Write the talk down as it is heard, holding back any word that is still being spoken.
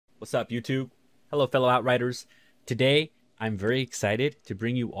What's up, YouTube? Hello, fellow Outriders. Today, I'm very excited to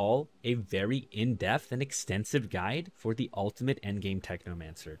bring you all a very in-depth and extensive guide for the ultimate endgame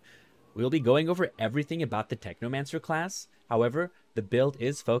Technomancer. We'll be going over everything about the Technomancer class. However, the build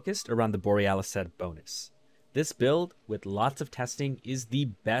is focused around the Borealis set bonus. This build, with lots of testing, is the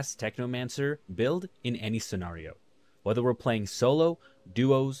best Technomancer build in any scenario. Whether we're playing solo,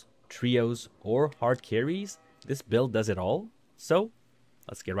 duos, trios, or hard carries, this build does it all. So,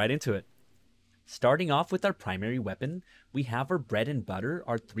 let's get right into it. Starting off with our primary weapon, we have our bread and butter,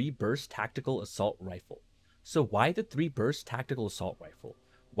 our 3-burst tactical assault rifle. So why the 3-burst tactical assault rifle?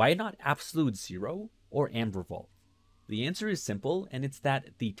 Why not Absolute Zero or Amber Vault? The answer is simple, and it's that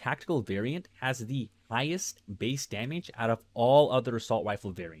the tactical variant has the highest base damage out of all other assault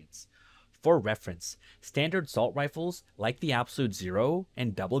rifle variants. For reference, standard assault rifles like the Absolute Zero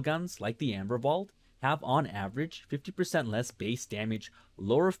and double guns like the Amber Vault have on average 50% less base damage,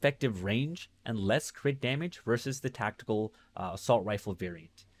 lower effective range, and less crit damage versus the tactical assault rifle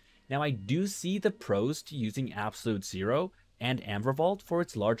variant. Now, I do see the pros to using Absolute Zero and Amber Vault for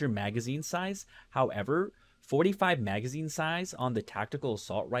its larger magazine size. However, 45 magazine size on the tactical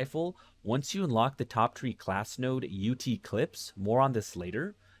assault rifle, once you unlock the top tree class node UT clips, more on this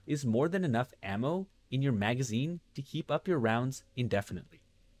later, is more than enough ammo in your magazine to keep up your rounds indefinitely.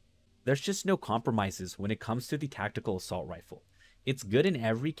 There's just no compromises when it comes to the tactical assault rifle. It's good in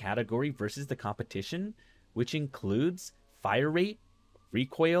every category versus the competition, which includes fire rate,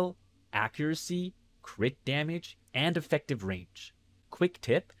 recoil, accuracy, crit damage, and effective range. Quick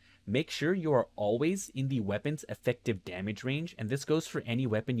tip, make sure you are always in the weapon's effective damage range, and this goes for any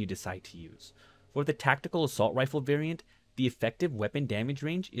weapon you decide to use. For the tactical assault rifle variant, the effective weapon damage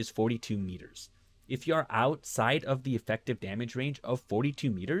range is 42 meters. If you are outside of the effective damage range of 42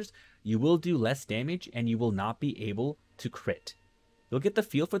 meters, you will do less damage and you will not be able to crit. You'll get the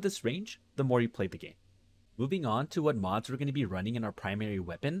feel for this range the more you play the game. Moving on to what mods we're going to be running in our primary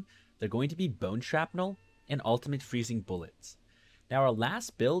weapon, they're going to be Bone Shrapnel and Ultimate Freezing Bullets. Now, our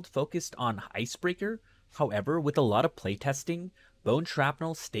last build focused on Icebreaker. However, with a lot of playtesting, Bone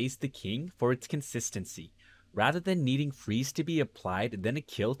Shrapnel stays the king for its consistency. Rather than needing freeze to be applied then a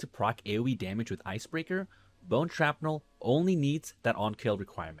kill to proc AoE damage with Icebreaker, Bone Shrapnel only needs that on-kill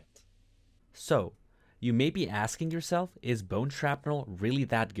requirement. So, you may be asking yourself, is Bone Shrapnel really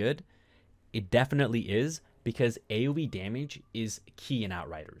that good? It definitely is, because AoE damage is key in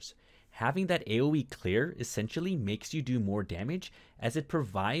Outriders. Having that AoE clear essentially makes you do more damage, as it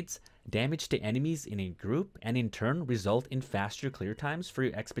provides damage to enemies in a group and in turn result in faster clear times for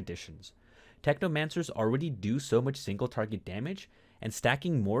your expeditions. Technomancers already do so much single target damage, and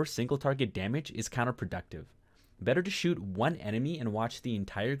stacking more single target damage is counterproductive. Better to shoot one enemy and watch the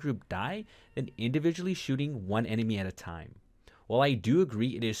entire group die than individually shooting one enemy at a time. While I do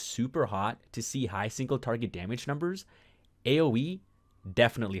agree it is super hot to see high single target damage numbers, AoE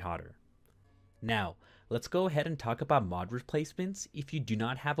definitely hotter. Now, let's go ahead and talk about mod replacements if you do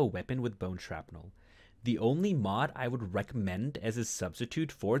not have a weapon with Bone Shrapnel. The only mod I would recommend as a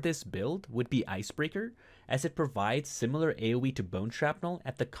substitute for this build would be Icebreaker, as it provides similar AoE to Bone Shrapnel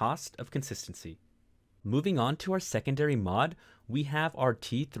at the cost of consistency. Moving on to our secondary mod, we have our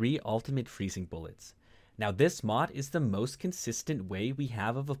T3 Ultimate Freezing Bullets. Now, this mod is the most consistent way we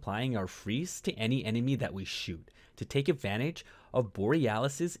have of applying our freeze to any enemy that we shoot, to take advantage of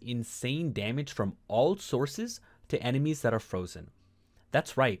Borealis's insane damage from all sources to enemies that are frozen.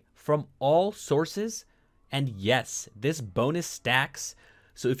 That's right, from all sources. And yes, this bonus stacks,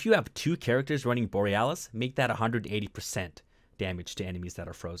 so if you have 2 characters running Borealis, make that 180% damage to enemies that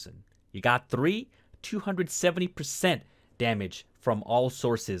are frozen. You got 3, 270% damage from all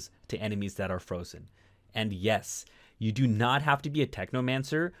sources to enemies that are frozen. And yes, you do not have to be a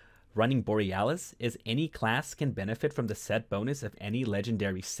Technomancer running Borealis, as any class can benefit from the set bonus of any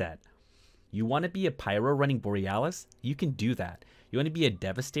legendary set. You want to be a Pyro running Borealis? You can do that. You want to be a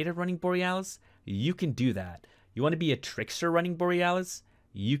Devastator running Borealis? You can do that. You want to be a Trickster running Borealis?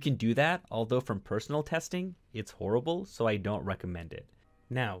 You can do that, although from personal testing, it's horrible, so I don't recommend it.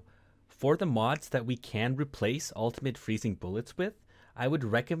 Now, for the mods that we can replace Ultimate Freezing Bullets with, I would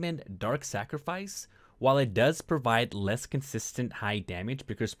recommend Dark Sacrifice. While it does provide less consistent high damage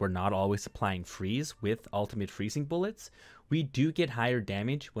because we're not always applying freeze with Ultimate Freezing Bullets, we do get higher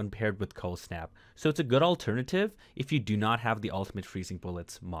damage when paired with Cold Snap, so it's a good alternative if you do not have the Ultimate Freezing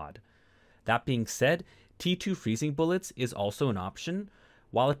Bullets mod. That being said, T2 Freezing Bullets is also an option.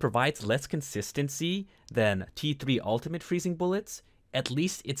 While it provides less consistency than T3 Ultimate Freezing Bullets, at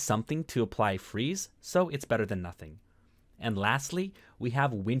least it's something to apply freeze, so it's better than nothing. And lastly, we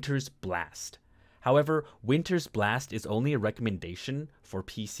have Winter's Blast. However, Winter's Blast is only a recommendation for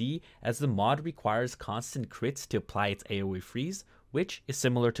PC as the mod requires constant crits to apply its AoE freeze, which is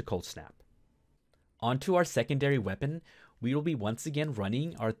similar to Cold Snap. Onto our secondary weapon, we will be once again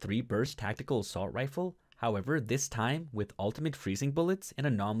running our 3-burst tactical assault rifle, however this time with ultimate freezing bullets and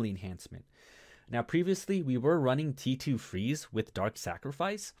anomaly enhancement. Now previously we were running T2 freeze with Dark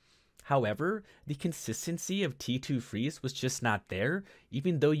Sacrifice, however the consistency of T2 freeze was just not there,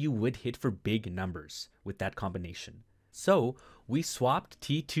 even though you would hit for big numbers with that combination. So we swapped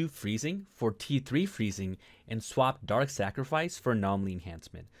T2 freezing for T3 freezing and swapped Dark Sacrifice for anomaly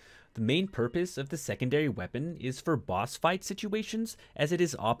enhancement. The main purpose of the secondary weapon is for boss fight situations, as it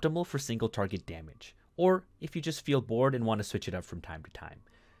is optimal for single target damage, or if you just feel bored and want to switch it up from time to time.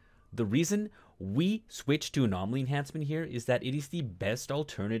 The reason we switched to anomaly enhancement here is that it is the best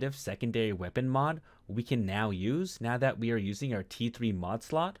alternative secondary weapon mod we can now use now that we are using our T3 mod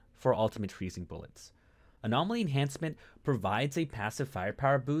slot for ultimate freezing bullets. Anomaly enhancement provides a passive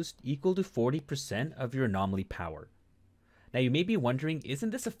firepower boost equal to 40% of your anomaly power. Now you may be wondering, isn't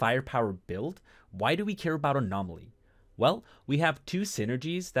this a firepower build? Why do we care about anomaly? Well, we have two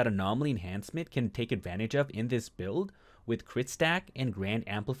synergies that anomaly enhancement can take advantage of in this build with Critstack and Grand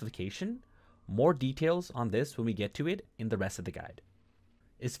Amplification. More details on this when we get to it in the rest of the guide.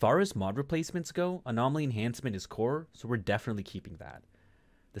 As far as mod replacements go, anomaly enhancement is core, so we're definitely keeping that.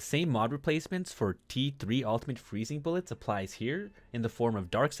 The same mod replacements for T3 ultimate freezing bullets applies here in the form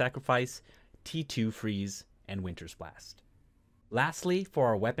of Dark Sacrifice, T2 freeze, and Winter's Blast. Lastly, for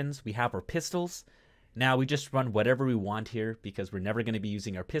our weapons, we have our pistols. Now we just run whatever we want here because we're never going to be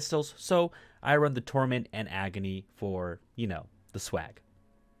using our pistols, so I run the Torment and Agony for, the swag.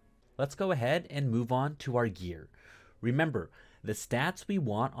 Let's go ahead and move on to our gear. Remember, the stats we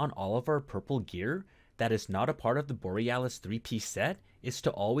want on all of our purple gear that is not a part of the Borealis 3-piece set is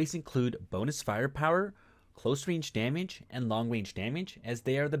to always include bonus firepower, close range damage, and long range damage, as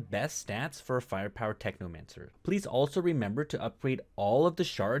they are the best stats for a firepower Technomancer. Please also remember to upgrade all of the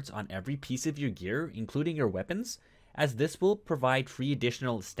shards on every piece of your gear, including your weapons, as this will provide free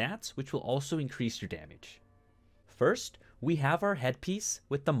additional stats which will also increase your damage. First, we have our headpiece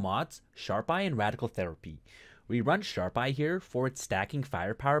with the mods Sharp Eye and Radical Therapy. We run Sharp Eye here for its stacking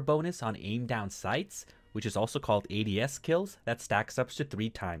firepower bonus on aim down sights, which is also called ADS kills, that stacks up to 3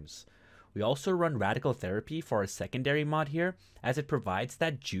 times. We also run Radical Therapy for our secondary mod here, as it provides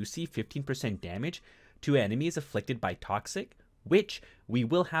that juicy 15% damage to enemies afflicted by Toxic, which we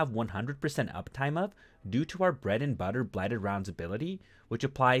will have 100% uptime of due to our bread and butter Blighted Rounds ability, which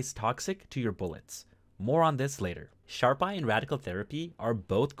applies Toxic to your bullets. More on this later. Sharp Eye and Radical Therapy are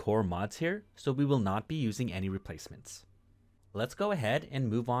both core mods here, so we will not be using any replacements. Let's go ahead and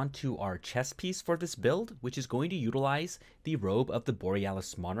move on to our chest piece for this build, which is going to utilize the Robe of the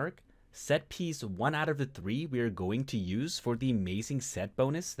Borealis Monarch. Set piece 1 out of the 3 we are going to use for the amazing set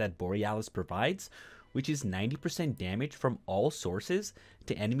bonus that Borealis provides, which is 90% damage from all sources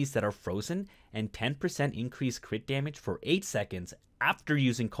to enemies that are frozen and 10% increased crit damage for 8 seconds after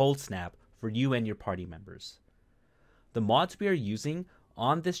using Cold Snap for you and your party members. The mods we are using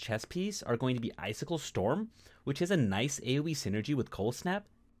on this chest piece are going to be Icicle Storm, which has a nice AoE synergy with Cold Snap,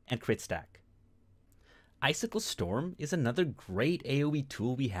 and Critstack. Icicle Storm is another great AoE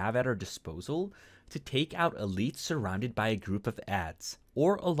tool we have at our disposal to take out elites surrounded by a group of adds,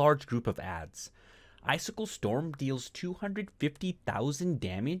 or a large group of adds. Icicle Storm deals 250,000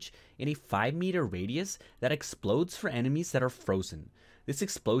 damage in a 5-meter radius that explodes for enemies that are frozen. This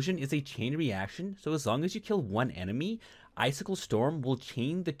explosion is a chain reaction, so as long as you kill one enemy, Icicle Storm will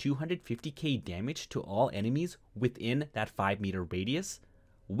chain the 250k damage to all enemies within that 5-meter radius,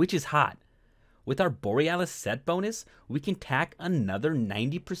 which is hot. With our Borealis set bonus, we can tack another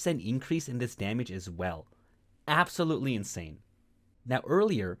 90% increase in this damage as well. Absolutely insane. Now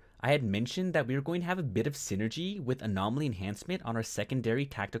earlier, I had mentioned that we were going to have a bit of synergy with anomaly enhancement on our secondary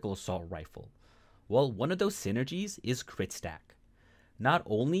tactical assault rifle. Well, one of those synergies is Critstack. Not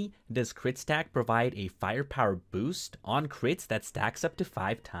only does Critstack provide a firepower boost on crits that stacks up to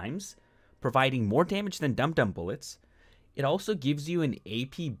 5 times, providing more damage than Dum Dum bullets, it also gives you an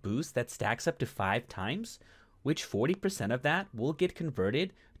AP boost that stacks up to 5 times, which 40% of that will get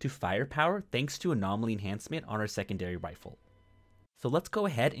converted to firepower thanks to anomaly enhancement on our secondary rifle. So let's go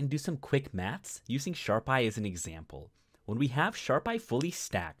ahead and do some quick maths using Sharp Eye as an example. When we have Sharp Eye fully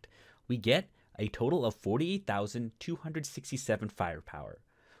stacked, we get a total of 48,267 firepower.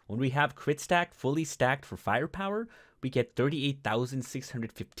 When we have Critstack fully stacked for firepower, we get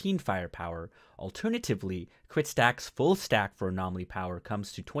 38,615 firepower. Alternatively, Critstack's full stack for anomaly power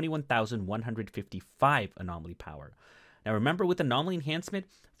comes to 21,155 anomaly power. Now remember, with anomaly enhancement,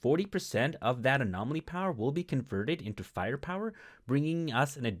 40% of that anomaly power will be converted into firepower, bringing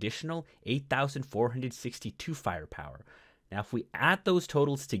us an additional 8,462 firepower. Now if we add those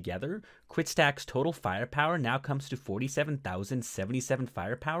totals together, Critstack's total firepower now comes to 47,077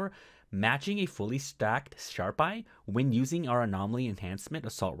 firepower, matching a fully stacked Sharp Eye when using our anomaly enhancement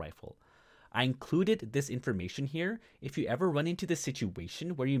assault rifle. I included this information here if you ever run into the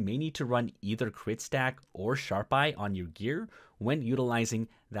situation where you may need to run either Critstack or Sharp Eye on your gear when utilizing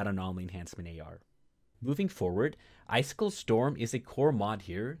that anomaly enhancement AR. Moving forward, Icicle Storm is a core mod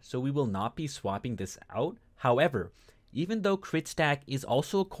here, so we will not be swapping this out. However, even though Critstack is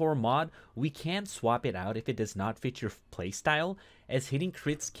also a core mod, we can swap it out if it does not fit your playstyle, as hitting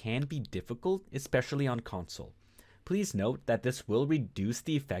crits can be difficult, especially on console. Please note that this will reduce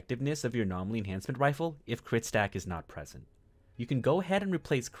the effectiveness of your anomaly enhancement rifle if Critstack is not present. You can go ahead and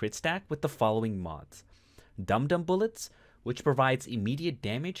replace Critstack with the following mods. Dum Dum bullets, which provides immediate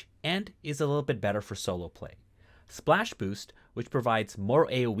damage and is a little bit better for solo play. Splash Boost, which provides more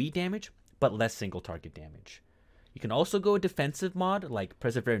AoE damage but less single target damage. You can also go a defensive mod like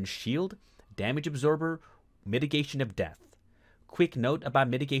Perseverance Shield, Damage Absorber, Mitigation of Death. Quick note about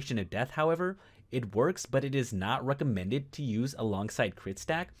Mitigation of Death, however, it works, but it is not recommended to use alongside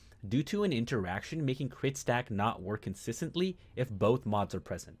Critstack due to an interaction making Critstack not work consistently if both mods are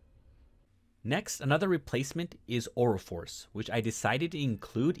present. Next, another replacement is Aura Force, which I decided to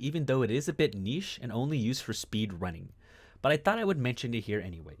include even though it is a bit niche and only used for speed running, but I thought I would mention it here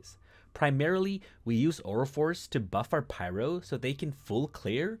anyways. Primarily, we use Aura Force to buff our pyro so they can full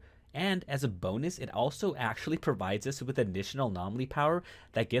clear, and as a bonus, it also actually provides us with additional anomaly power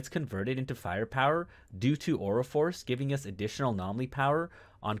that gets converted into firepower due to Aura Force giving us additional anomaly power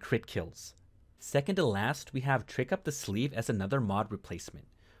on crit kills. Second to last, we have Trick Up the Sleeve as another mod replacement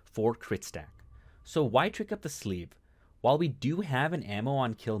for Critstack. So why Trick Up the Sleeve? While we do have an ammo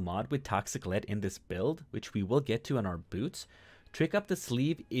on kill mod with Toxic Lead in this build, which we will get to on our boots, Trick Up the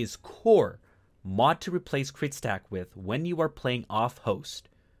Sleeve is core mod to replace Critstack with when you are playing off host.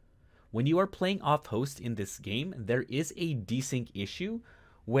 When you are playing off host in this game, there is a desync issue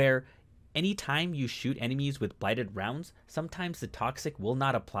where anytime you shoot enemies with blighted rounds, sometimes the toxic will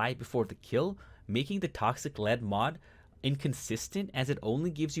not apply before the kill, making the Toxic Lead mod inconsistent as it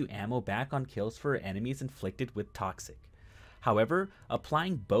only gives you ammo back on kills for enemies inflicted with toxic. However,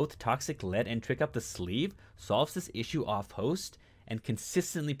 applying both Toxic Lead and Trick Up the Sleeve solves this issue off host and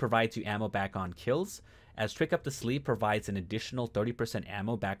consistently provides you ammo back on kills, as Trick Up the Sleeve provides an additional 30%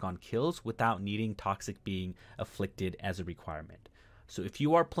 ammo back on kills without needing toxic being afflicted as a requirement. So if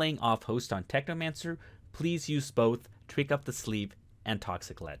you are playing off host on Technomancer, please use both Trick Up the Sleeve and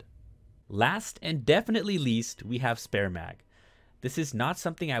Toxic Lead. Last and definitely least, we have Spare Mag. This is not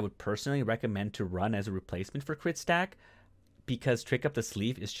something I would personally recommend to run as a replacement for Critstack, because Trick Up the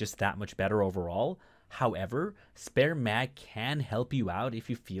Sleeve is just that much better overall. However, Spare Mag can help you out if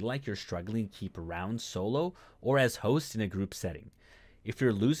you feel like you're struggling to keep rounds solo or as host in a group setting. If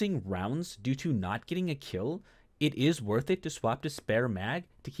you're losing rounds due to not getting a kill, it is worth it to swap to Spare Mag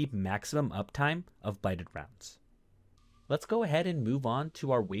to keep maximum uptime of blighted rounds. Let's go ahead and move on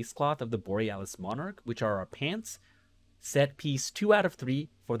to our waistcloth of the Borealis Monarch, which are our pants, set piece 2 out of 3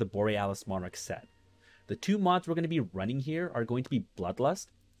 for the Borealis Monarch set. The two mods we're going to be running here are going to be Bloodlust,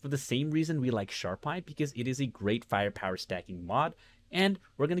 for the same reason we like Sharp Eye, because it is a great firepower stacking mod, and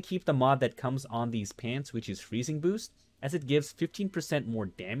we're going to keep the mod that comes on these pants, which is Freezing Boost, as it gives 15% more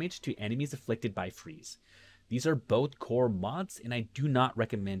damage to enemies afflicted by freeze. These are both core mods, and I do not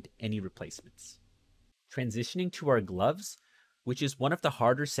recommend any replacements. Transitioning to our gloves, which is one of the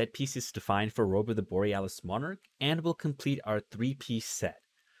harder set pieces to find for Robe of the Borealis Monarch, and will complete our 3-piece set.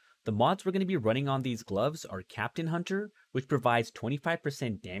 The mods we're going to be running on these gloves are Captain Hunter, which provides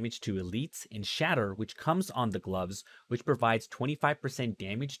 25% damage to elites, and Shatter, which comes on the gloves, which provides 25%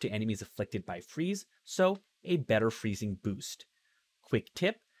 damage to enemies afflicted by freeze, so a better freezing boost. Quick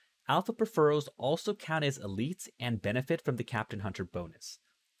tip, Alpha Preferos also count as elites and benefit from the Captain Hunter bonus.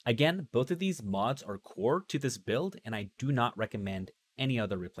 Again, both of these mods are core to this build, and I do not recommend any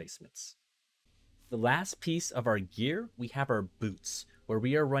other replacements. The last piece of our gear, we have our boots, where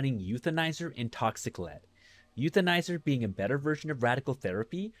we are running Euthanizer and Toxic Lead. Euthanizer being a better version of Radical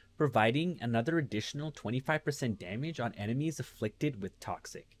Therapy, providing another additional 25% damage on enemies afflicted with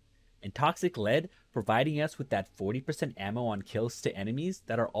Toxic. And Toxic Lead providing us with that 40% ammo on kills to enemies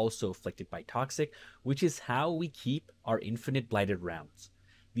that are also afflicted by Toxic, which is how we keep our infinite blighted rounds.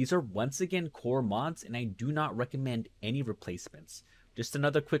 These are once again core mods, and I do not recommend any replacements. Just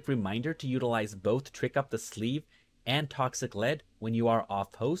another quick reminder to utilize both Trick Up the Sleeve and Toxic Lead when you are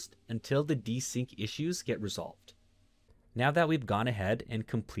off host until the desync issues get resolved. Now that we've gone ahead and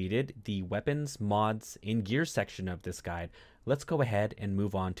completed the weapons, mods, and gear section of this guide, let's go ahead and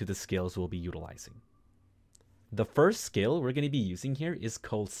move on to the skills we'll be utilizing. The first skill we're going to be using here is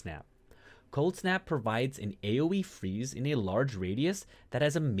Cold Snap. Cold Snap provides an AoE freeze in a large radius that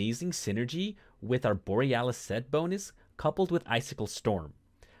has amazing synergy with our Borealis set bonus coupled with Icicle Storm.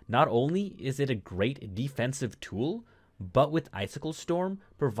 Not only is it a great defensive tool, but with Icicle Storm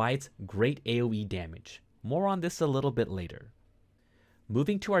provides great AoE damage. More on this a little bit later.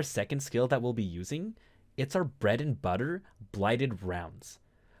 Moving to our second skill that we'll be using, it's our bread and butter, Blighted Rounds.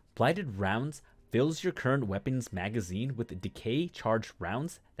 Blighted Rounds fills your current weapon's magazine with decay charged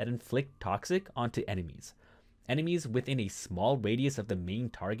rounds that inflict toxic onto enemies. Enemies within a small radius of the main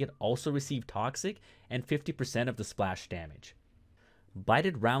target also receive toxic and 50% of the splash damage.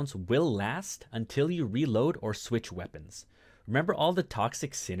 Blighted rounds will last until you reload or switch weapons. Remember all the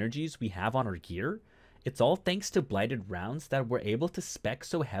toxic synergies we have on our gear? It's all thanks to Blighted rounds that we're able to spec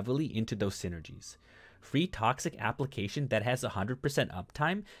so heavily into those synergies. Free toxic application that has 100%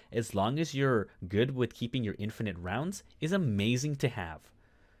 uptime as long as you're good with keeping your infinite rounds is amazing to have.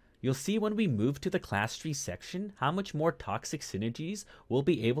 You'll see when we move to the class tree section how much more toxic synergies we'll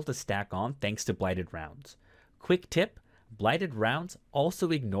be able to stack on thanks to Blighted rounds. Quick tip, Blighted rounds also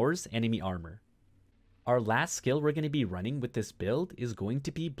ignores enemy armor. Our last skill we're going to be running with this build is going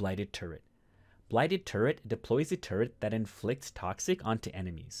to be Blighted Turret. Blighted Turret deploys a turret that inflicts toxic onto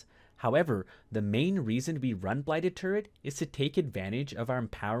enemies. However, the main reason we run Blighted Turret is to take advantage of our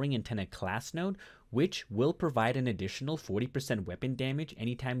Empowering Antenna class node, which will provide an additional 40% weapon damage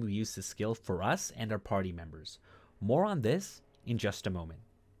anytime we use the skill for us and our party members. More on this in just a moment.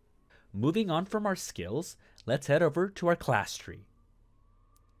 Moving on from our skills, let's head over to our class tree.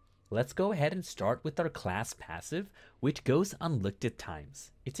 Let's go ahead and start with our class passive, which goes unlooked at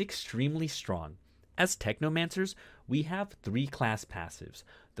times. It's extremely strong. As Technomancers, we have 3 class passives.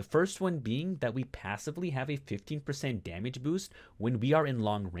 The first one being that we passively have a 15% damage boost when we are in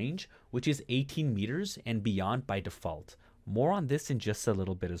long range, which is 18 meters and beyond by default. More on this in just a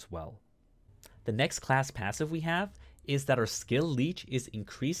little bit as well. The next class passive we have is that our skill leech is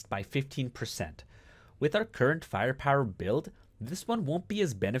increased by 15%. With our current firepower build, this one won't be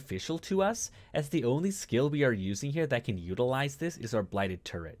as beneficial to us, as the only skill we are using here that can utilize this is our Blighted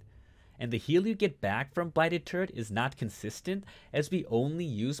Turret. And the heal you get back from Blighted Turret is not consistent, as we only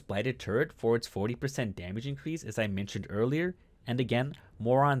use Blighted Turret for its 40% damage increase as I mentioned earlier, and again,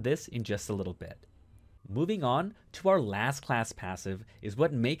 more on this in just a little bit. Moving on to our last class passive is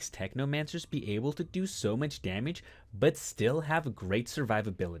what makes Technomancers be able to do so much damage but still have great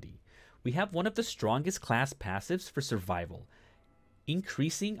survivability. We have one of the strongest class passives for survival,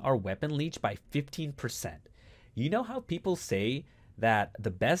 increasing our weapon leech by 15%. You know how people say that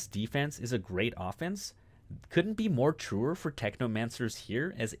the best defense is a great offense? Couldn't be more truer for Technomancers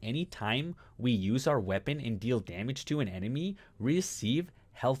here, as any time we use our weapon and deal damage to an enemy, we receive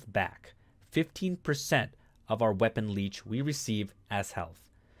health back. 15% of our weapon leech we receive as health.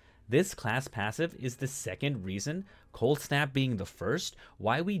 This class passive is the second reason, Cold Snap being the first,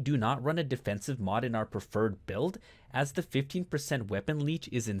 why we do not run a defensive mod in our preferred build, as the 15% weapon leech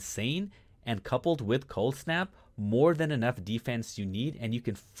is insane, and coupled with Cold Snap, more than enough defense you need, and you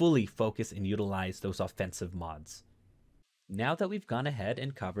can fully focus and utilize those offensive mods. Now that we've gone ahead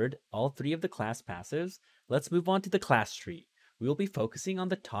and covered all 3 of the class passives, let's move on to the class tree. We will be focusing on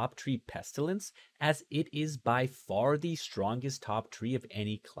the top tree Pestilence, as it is by far the strongest top tree of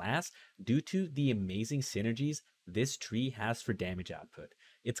any class due to the amazing synergies this tree has for damage output.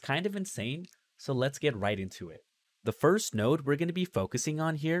 It's kind of insane, so let's get right into it. The first node we're going to be focusing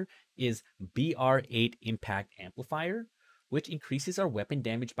on here is BR8 Impact Amplifier, which increases our weapon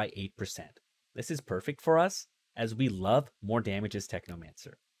damage by 8%. This is perfect for us, as we love more damage as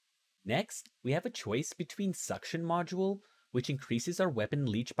Technomancer. Next, we have a choice between Suction Module, which increases our weapon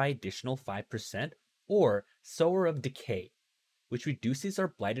leech by additional 5%, or Sower of Decay, which reduces our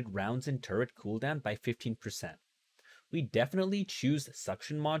Blighted rounds and turret cooldown by 15%. We definitely choose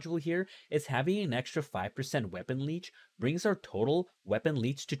Suction Module here, as having an extra 5% weapon leech brings our total weapon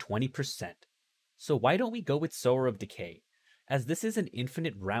leech to 20%. So why don't we go with Sower of Decay? As this is an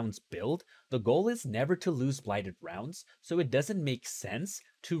infinite rounds build, the goal is never to lose Blighted rounds, so it doesn't make sense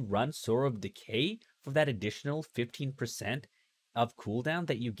to run Sower of Decay for that additional 15% of cooldown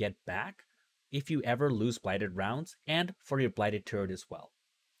that you get back if you ever lose Blighted rounds, and for your Blighted turret as well.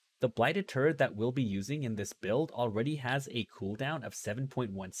 The Blighted turret that we'll be using in this build already has a cooldown of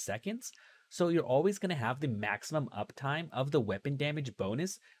 7.1 seconds, so you're always going to have the maximum uptime of the weapon damage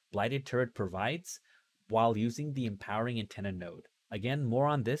bonus Blighted turret provides while using the Empowering Antenna node. Again, more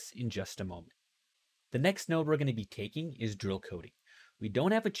on this in just a moment. The next node we're going to be taking is drill coding. We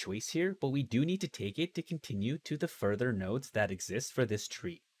don't have a choice here, but we do need to take it to continue to the further nodes that exist for this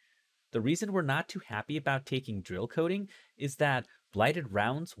tree. The reason we're not too happy about taking drill coding is that blighted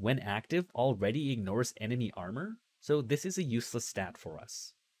rounds, when active, already ignores enemy armor, so this is a useless stat for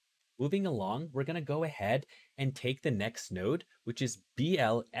us. Moving along, we're going to go ahead and take the next node, which is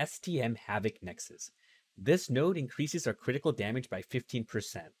BLSTM Havoc Nexus. This node increases our critical damage by 15%.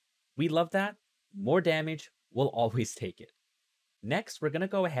 We love that. More damage, we'll always take it. Next, we're going to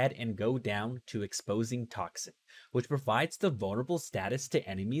go ahead and go down to Exposing Toxic, which provides the vulnerable status to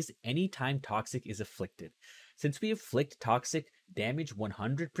enemies anytime Toxic is afflicted. Since we afflict Toxic damage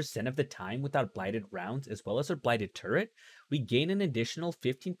 100% of the time without blighted rounds as well as our blighted turret, we gain an additional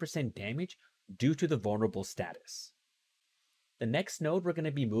 15% damage due to the vulnerable status. The next node we're going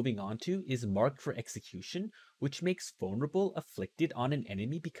to be moving on to is Marked for Execution, which makes vulnerable afflicted on an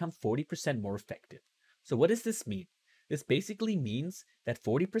enemy become 40% more effective. So what does this mean? This basically means that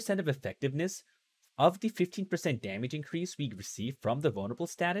 40% of effectiveness of the 15% damage increase we receive from the vulnerable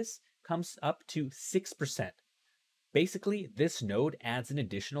status comes up to 6%. Basically, this node adds an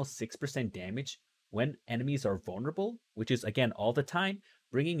additional 6% damage when enemies are vulnerable, which is again all the time,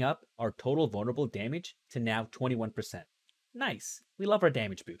 bringing up our total vulnerable damage to now 21%. Nice, we love our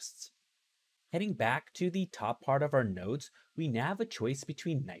damage boosts. Heading back to the top part of our nodes, we now have a choice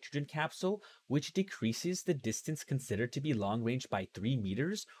between Nitrogen Capsule, which decreases the distance considered to be long range by 3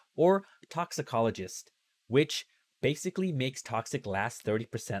 meters, or Toxicologist, which basically makes Toxic last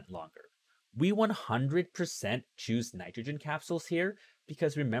 30% longer. We 100% choose Nitrogen Capsules here,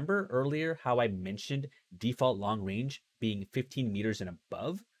 because remember earlier how I mentioned default long range being 15 meters and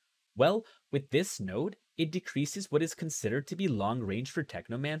above? Well, with this node, it decreases what is considered to be long range for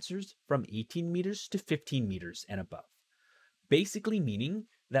Technomancers from 18 meters to 15 meters and above. Basically meaning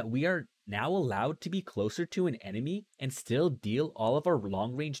that we are now allowed to be closer to an enemy and still deal all of our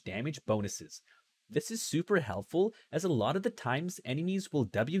long range damage bonuses. This is super helpful as a lot of the times enemies will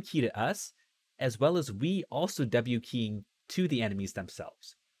W key to us, as well as we also W keying to the enemies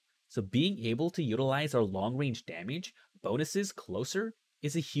themselves. So being able to utilize our long range damage bonuses closer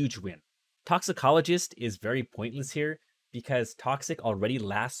is a huge win. Toxicologist is very pointless here because Toxic already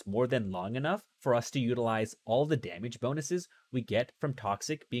lasts more than long enough for us to utilize all the damage bonuses we get from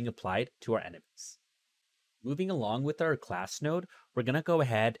Toxic being applied to our enemies. Moving along with our class node, we're going to go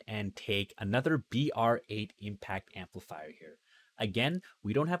ahead and take another BR8 Impact Amplifier here. Again,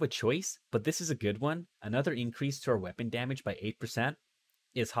 we don't have a choice, but this is a good one. Another increase to our weapon damage by 8%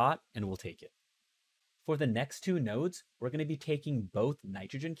 is hot, and we'll take it. For the next two nodes, we're going to be taking both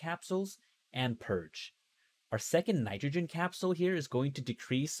Nitrogen Capsules and Purge. Our second Nitrogen Capsule here is going to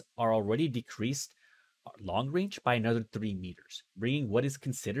decrease our already decreased long range by another 3 meters, bringing what is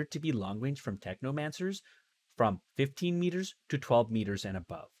considered to be long range from Technomancers from 15 meters to 12 meters and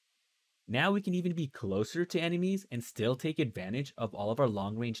above. Now we can even be closer to enemies and still take advantage of all of our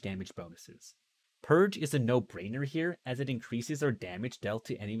long range damage bonuses. Purge is a no-brainer here as it increases our damage dealt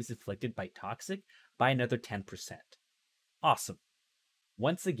to enemies afflicted by Toxic by another 10%. Awesome.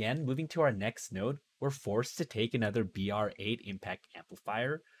 Once again, moving to our next node, we're forced to take another BR8 Impact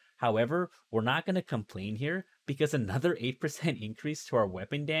Amplifier. However, we're not going to complain here because another 8% increase to our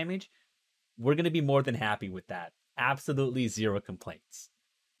weapon damage, we're going to be more than happy with that. Absolutely zero complaints.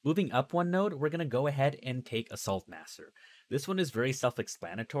 Moving up one node, we're going to go ahead and take Assault Master. This one is very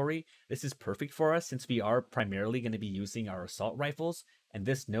self-explanatory. This is perfect for us since we are primarily going to be using our assault rifles, and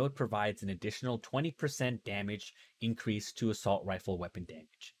this node provides an additional 20% damage increase to assault rifle weapon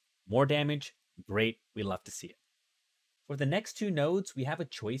damage. More damage, great, we love to see it. For the next two nodes, we have a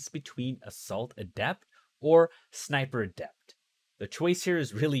choice between Assault Adept or Sniper Adept. The choice here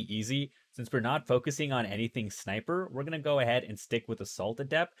is really easy. Since we're not focusing on anything sniper, we're going to go ahead and stick with Assault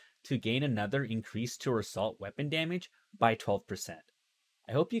Adept to gain another increase to our assault weapon damage by 12%.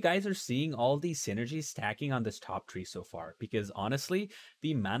 I hope you guys are seeing all these synergies stacking on this top tree so far, because honestly,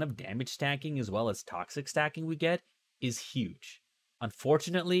 the amount of damage stacking as well as toxic stacking we get is huge.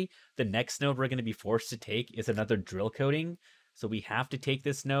 Unfortunately, the next node we're going to be forced to take is another drill coding, so we have to take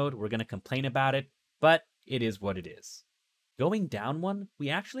this node. We're going to complain about it, but it is what it is. Going down one, we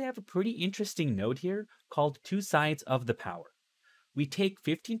actually have a pretty interesting node here called Two Sides of the Power. We take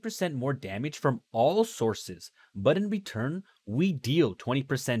 15% more damage from all sources, but in return, we deal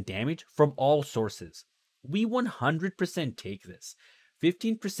 20% damage from all sources. We 100% take this.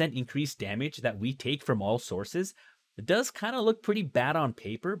 15% increased damage that we take from all sources does kind of look pretty bad on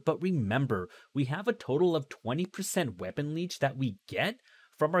paper, but remember, we have a total of 20% weapon leech that we get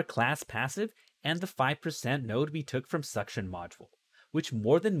from our class passive and the 5% node we took from Suction Module. which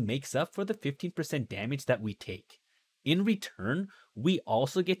more than makes up for the 15% damage that we take. In return, we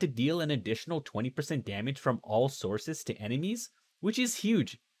also get to deal an additional 20% damage from all sources to enemies, which is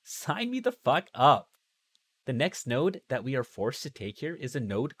huge. Sign me the fuck up. The next node that we are forced to take here is a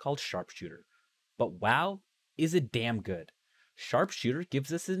node called Sharpshooter. But wow, is it damn good. Sharpshooter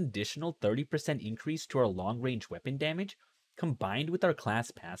gives us an additional 30% increase to our long-range weapon damage, combined with our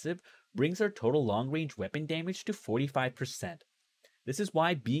class passive, brings our total long-range weapon damage to 45%. This is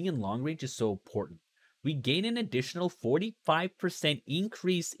why being in long range is so important. We gain an additional 45%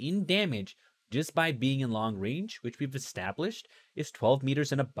 increase in damage just by being in long range, which we've established is 12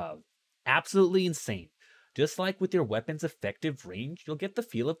 meters and above. Absolutely insane. Just like with your weapon's effective range, you'll get the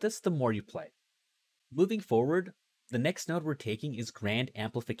feel of this the more you play. Moving forward, the next node we're taking is Grand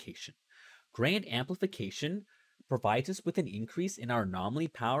Amplification. Grand Amplification provides us with an increase in our anomaly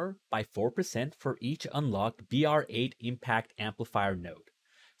power by 4% for each unlocked BR8 impact amplifier node.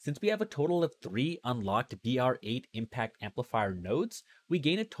 Since we have a total of 3 unlocked BR8 impact amplifier nodes, we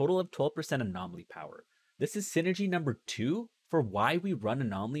gain a total of 12% anomaly power. This is synergy number 2 for why we run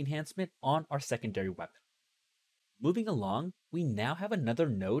anomaly enhancement on our secondary weapon. Moving along, we now have another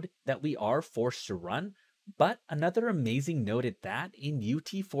node that we are forced to run, but another amazing node at that in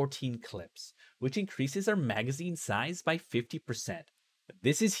UT14 clips, which increases our magazine size by 50%.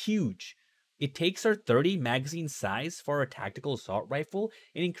 This is huge. It takes our 30 magazine size for our tactical assault rifle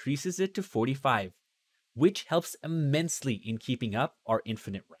and increases it to 45, which helps immensely in keeping up our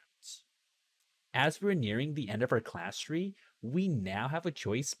infinite rounds. As we're nearing the end of our class tree, we now have a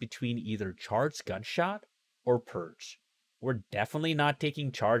choice between either Charged Gunshot or Purge. We're definitely not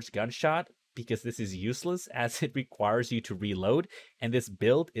taking Charged Gunshot because this is useless as it requires you to reload, and this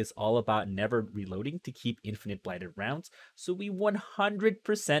build is all about never reloading to keep infinite blighted rounds, so we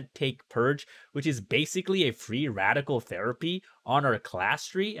 100% take Purge, which is basically a free radical therapy on our class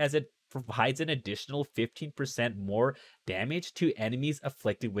tree as it provides an additional 15% more damage to enemies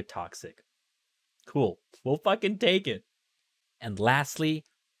afflicted with Toxic. Cool, we'll fucking take it. And lastly,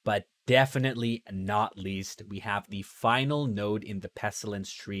 but definitely not least, we have the final node in the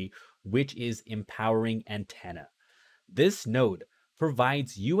Pestilence tree, which is Empowering Antenna. This node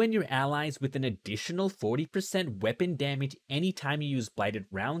provides you and your allies with an additional 40% weapon damage anytime you use Blighted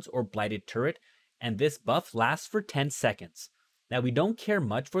Rounds or Blighted Turret, and this buff lasts for 10 seconds. Now, we don't care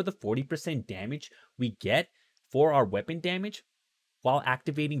much for the 40% damage we get for our weapon damage while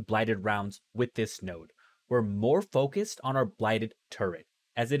activating Blighted Rounds with this node. We're more focused on our Blighted Turret,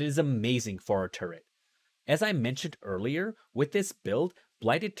 as it is amazing for our turret. As I mentioned earlier, with this build,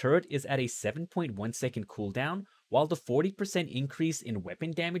 Blighted Turret is at a 7.1 second cooldown, while the 40% increase in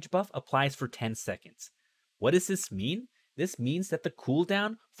weapon damage buff applies for 10 seconds. What does this mean? This means that the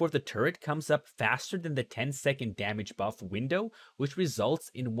cooldown for the turret comes up faster than the 10-second damage buff window, which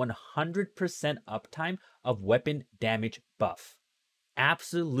results in 100% uptime of weapon damage buff.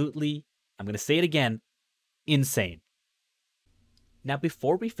 Absolutely, I'm going to say it again, insane. Now,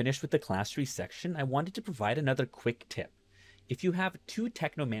 before we finish with the class tree section, I wanted to provide another quick tip. If you have 2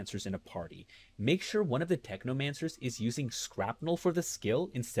 Technomancers in a party, make sure one of the Technomancers is using Scrapnel for the skill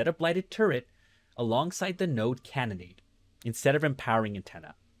instead of Blighted Turret, alongside the node Cannonade, instead of Empowering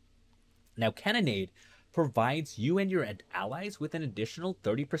Antenna. Now, Cannonade provides you and your allies with an additional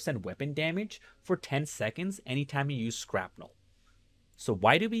 30% weapon damage for 10 seconds anytime you use Scrapnel. So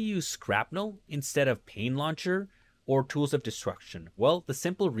why do we use Scrapnel instead of Pain Launcher or Tools of Destruction? Well, the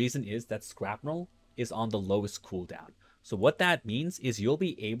simple reason is that Scrapnel is on the lowest cooldown. So what that means is you'll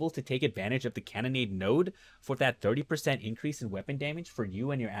be able to take advantage of the Cannonade node for that 30% increase in weapon damage for you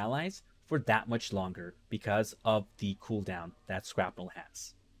and your allies for that much longer because of the cooldown that Scrapnel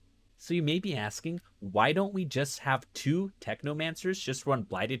has. So you may be asking, why don't we just have 2 Technomancers just run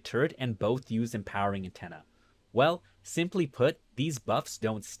Blighted Turret and both use Empowering Antenna? Well, simply put, these buffs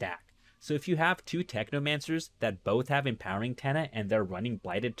don't stack. So if you have 2 Technomancers that both have Empowering Antenna and they're running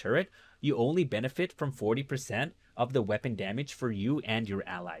Blighted Turret, you only benefit from 40% of the weapon damage for you and your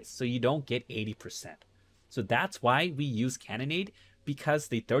allies. So you don't get 80%. So that's why we use Cannonade, because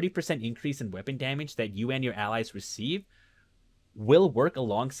the 30% increase in weapon damage that you and your allies receive will work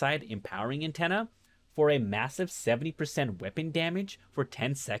alongside Empowering Antenna for a massive 70% weapon damage for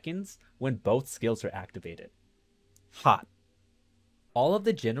 10 seconds when both skills are activated. Hot. All of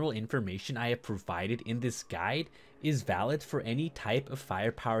the general information I have provided in this guide is valid for any type of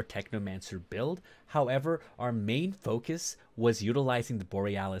firepower Technomancer build. However, our main focus was utilizing the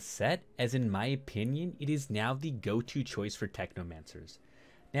Borealis set, as in my opinion, it is now the go-to choice for Technomancers.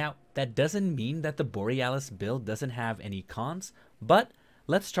 Now, that doesn't mean that the Borealis build doesn't have any cons, but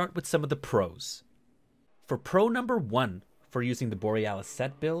let's start with some of the pros. For pro number 1 for using the Borealis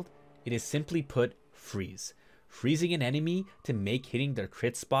set build, it is simply put freeze. Freezing an enemy to make hitting their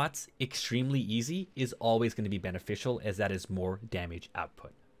crit spots extremely easy is always going to be beneficial, as that is more damage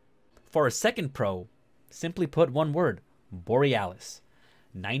output. For a second pro, simply put one word, Borealis.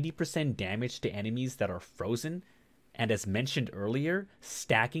 90% damage to enemies that are frozen, and as mentioned earlier,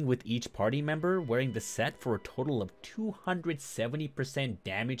 stacking with each party member wearing the set for a total of 270%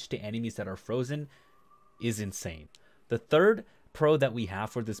 damage to enemies that are frozen is insane. The third pro that we have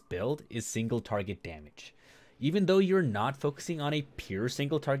for this build is single target damage. Even though you're not focusing on a pure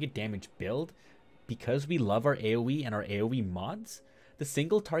single target damage build, because we love our AoE and our AoE mods, the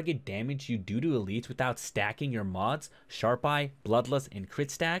single target damage you do to elites without stacking your mods, Sharp Eye, Bloodlust, and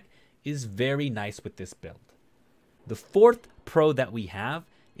Critstack is very nice with this build. The fourth pro that we have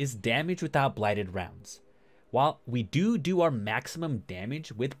is damage without blighted rounds. While we do our maximum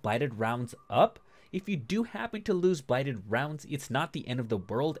damage with blighted rounds up, if you do happen to lose blighted rounds, it's not the end of the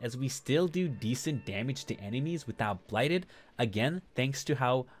world, as we still do decent damage to enemies without blighted, again thanks to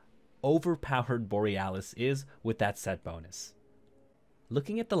how overpowered Borealis is with that set bonus.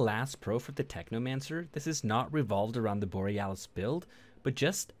 Looking at the last pro for the Technomancer, this is not revolved around the Borealis build, but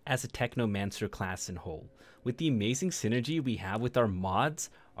just as a Technomancer class in whole. With the amazing synergy we have with our mods,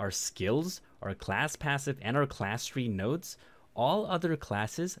 our skills, our class passive, and our class tree nodes, all other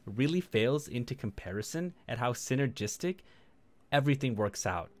classes really fails into comparison at how synergistic everything works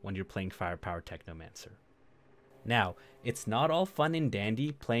out when you're playing Firepower Technomancer. Now, it's not all fun and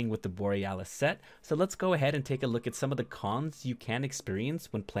dandy playing with the Borealis set, so let's go ahead and take a look at some of the cons you can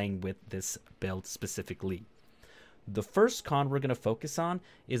experience when playing with this build specifically. The first con we're going to focus on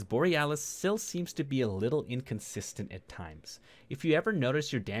is Borealis still seems to be a little inconsistent at times. If you ever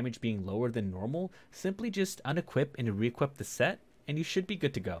notice your damage being lower than normal, simply just unequip and re-equip the set and you should be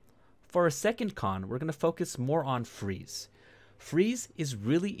good to go. For a second con, we're going to focus more on freeze. Freeze is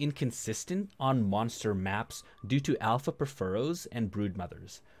really inconsistent on monster maps due to Alpha Perforos and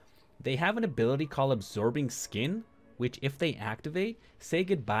Broodmothers. They have an ability called Absorbing Skin, which if they activate, say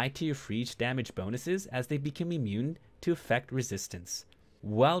goodbye to your freeze damage bonuses as they become immune to effect resistance.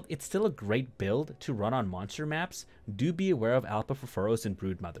 While it's still a great build to run on monster maps, do be aware of Alpha Perforos and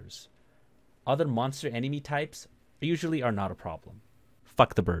Broodmothers. Other monster enemy types usually are not a problem.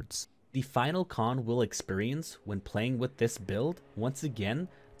 Fuck the birds. The final con we'll experience when playing with this build, once again,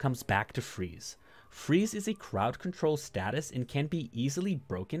 comes back to freeze. Freeze is a crowd control status and can be easily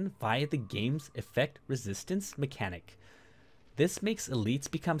broken via the game's effect resistance mechanic. This makes elites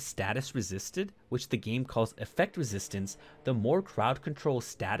become status resisted, which the game calls effect resistance, the more crowd control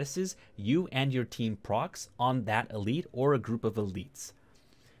statuses you and your team procs on that elite or a group of elites.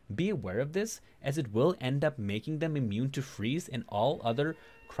 Be aware of this, as it will end up making them immune to freeze and all other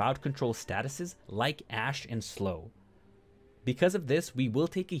crowd control statuses like Ash and Slow. Because of this, we will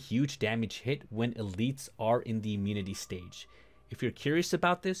take a huge damage hit when elites are in the immunity stage. If you're curious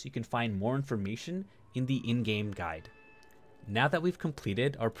about this, you can find more information in the in-game guide. Now that we've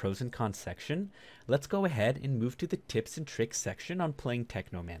completed our pros and cons section, let's go ahead and move to the tips and tricks section on playing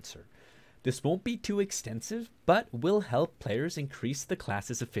Technomancer. This won't be too extensive, but will help players increase the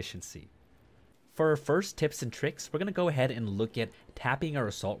class's efficiency. For our first tips and tricks, we're going to go ahead and look at tapping our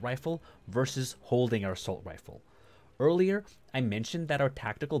assault rifle versus holding our assault rifle. Earlier, I mentioned that our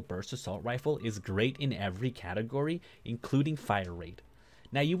tactical burst assault rifle is great in every category, including fire rate.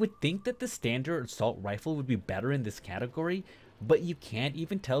 Now you would think that the standard assault rifle would be better in this category, but you can't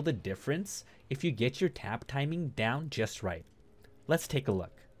even tell the difference if you get your tap timing down just right. Let's take a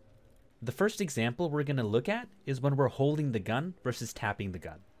look. The first example we're going to look at is when we're holding the gun versus tapping the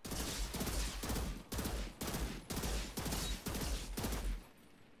gun.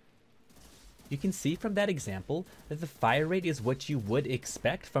 You can see from that example that the fire rate is what you would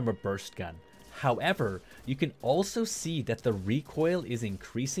expect from a burst gun. However, you can also see that the recoil is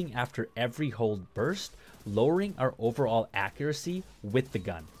increasing after every hold burst, lowering our overall accuracy with the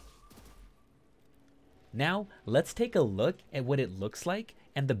gun. Now, let's take a look at what it looks like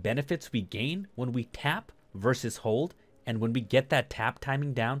and the benefits we gain when we tap versus hold and when we get that tap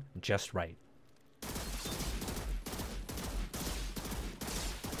timing down just right.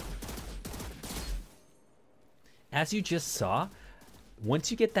 As you just saw,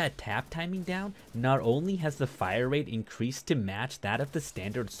 once you get that tap timing down, not only has the fire rate increased to match that of the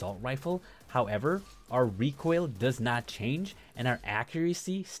standard assault rifle, however, our recoil does not change and our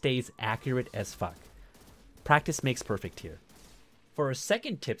accuracy stays accurate as fuck. Practice makes perfect here. For our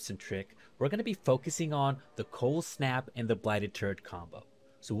second tips and trick, we're going to be focusing on the cold snap and the blighted turret combo.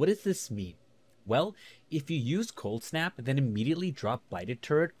 So what does this mean? Well, if you use Cold Snap, then immediately drop Blighted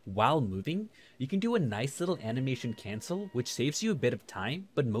Turret while moving, you can do a nice little animation cancel, which saves you a bit of time,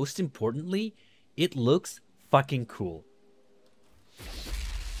 but most importantly, it looks fucking cool.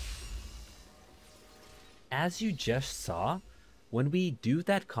 As you just saw, when we do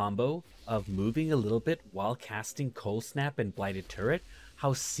that combo of moving a little bit while casting Cold Snap and Blighted Turret,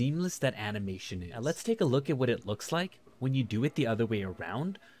 how seamless that animation is. Now let's take a look at what it looks like when you do it the other way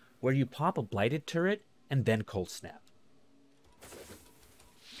around, where you pop a Blighted Turret and then Cold Snap.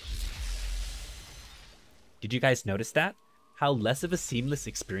 Did you guys notice that? How less of a seamless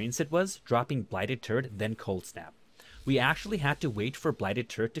experience it was dropping Blighted Turret then Cold Snap. We actually had to wait for Blighted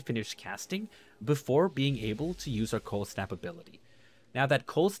Turret to finish casting before being able to use our Cold Snap ability. Now that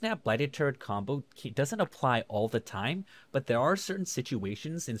Cold Snap Blighted Turret combo doesn't apply all the time, but there are certain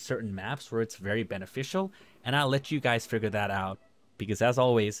situations in certain maps where it's very beneficial, and I'll let you guys figure that out, because as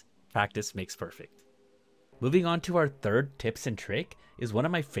always, practice makes perfect. Moving on to our third tips and trick is one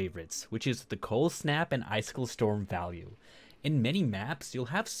of my favorites, which is the Cold Snap and Icicle Storm value. In many maps, you'll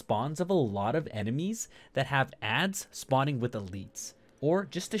have spawns of a lot of enemies that have ads spawning with elites, or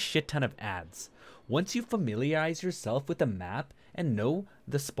just a shit ton of ads. Once you familiarize yourself with the map and know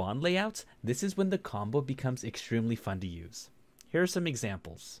the spawn layouts, this is when the combo becomes extremely fun to use. Here are some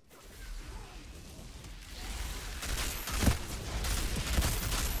examples.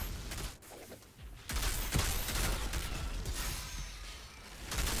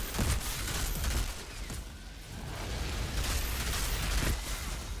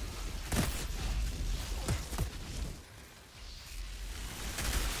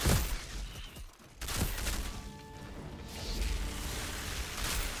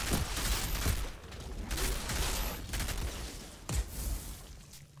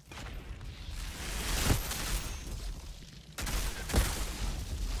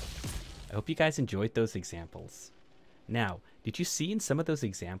 I hope you guys enjoyed those examples. Now, did you see in some of those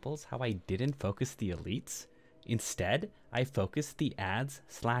examples how I didn't focus the elites? Instead, I focused the ads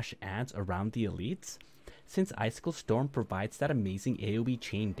around the elites. Since Icicle Storm provides that amazing AoE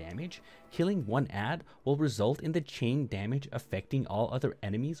chain damage, killing one ad will result in the chain damage affecting all other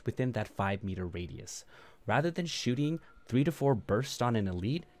enemies within that 5-meter radius. Rather than shooting 3 to 4 bursts on an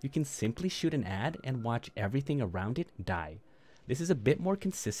elite, you can simply shoot an ad and watch everything around it die. This is a bit more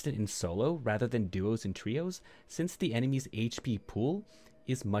consistent in solo rather than duos and trios, since the enemy's HP pool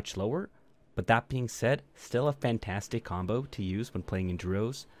is much lower, but that being said, still a fantastic combo to use when playing in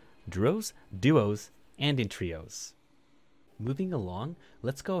duos, and in trios. Moving along,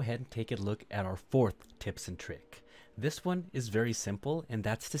 let's go ahead and take a look at our fourth tips and trick. This one is very simple, and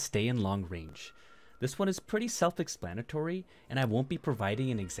that's to stay in long range. This one is pretty self-explanatory, and I won't be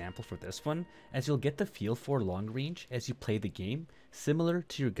providing an example for this one, as you'll get the feel for long range as you play the game, similar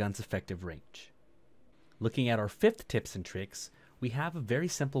to your gun's effective range. Looking at our fifth tips and tricks, we have a very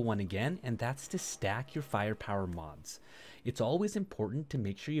simple one again, and that's to stack your firepower mods. It's always important to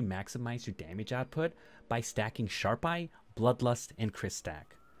make sure you maximize your damage output by stacking Sharp Eye, Bloodlust, and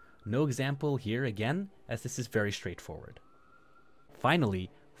Critstack. No example here again, as this is very straightforward. Finally,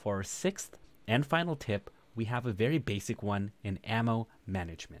 for our sixth and final tip, we have a very basic one in ammo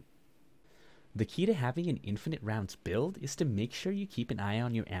management. The key to having an infinite rounds build is to make sure you keep an eye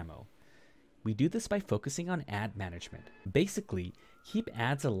on your ammo. We do this by focusing on ad management. Basically, keep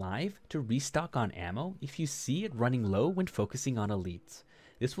ads alive to restock on ammo if you see it running low when focusing on elites.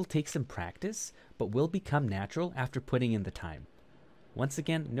 This will take some practice, but will become natural after putting in the time. Once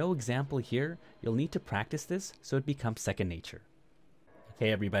again, no example here. You'll need to practice this so it becomes second nature.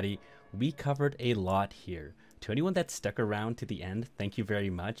 Okay everybody, we covered a lot here. To anyone that stuck around to the end, thank you very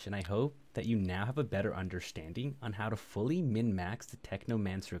much, and I hope that you now have a better understanding on how to fully min-max the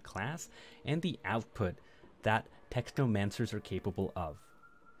Technomancer class and the output that Technomancers are capable of.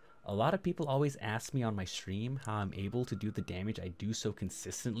 A lot of people always ask me on my stream how I'm able to do the damage I do so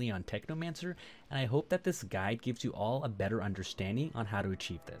consistently on Technomancer, and I hope that this guide gives you all a better understanding on how to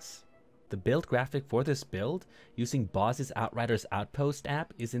achieve this. The build graphic for this build, using Boz's Outriders Outpost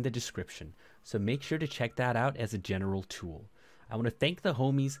app, is in the description, so make sure to check that out as a general tool. I want to thank the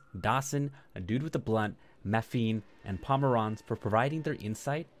homies Dawhson, a dude with a blunt, Maffine, and Pomerans for providing their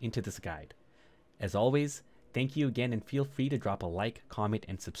insight into this guide. As always, thank you again, and feel free to drop a like, comment,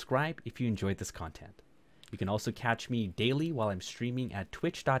 and subscribe if you enjoyed this content. You can also catch me daily while I'm streaming at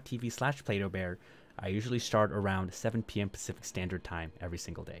twitch.tv/PlatoBear. I usually start around 7 p.m. Pacific Standard Time every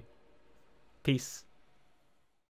single day. Peace.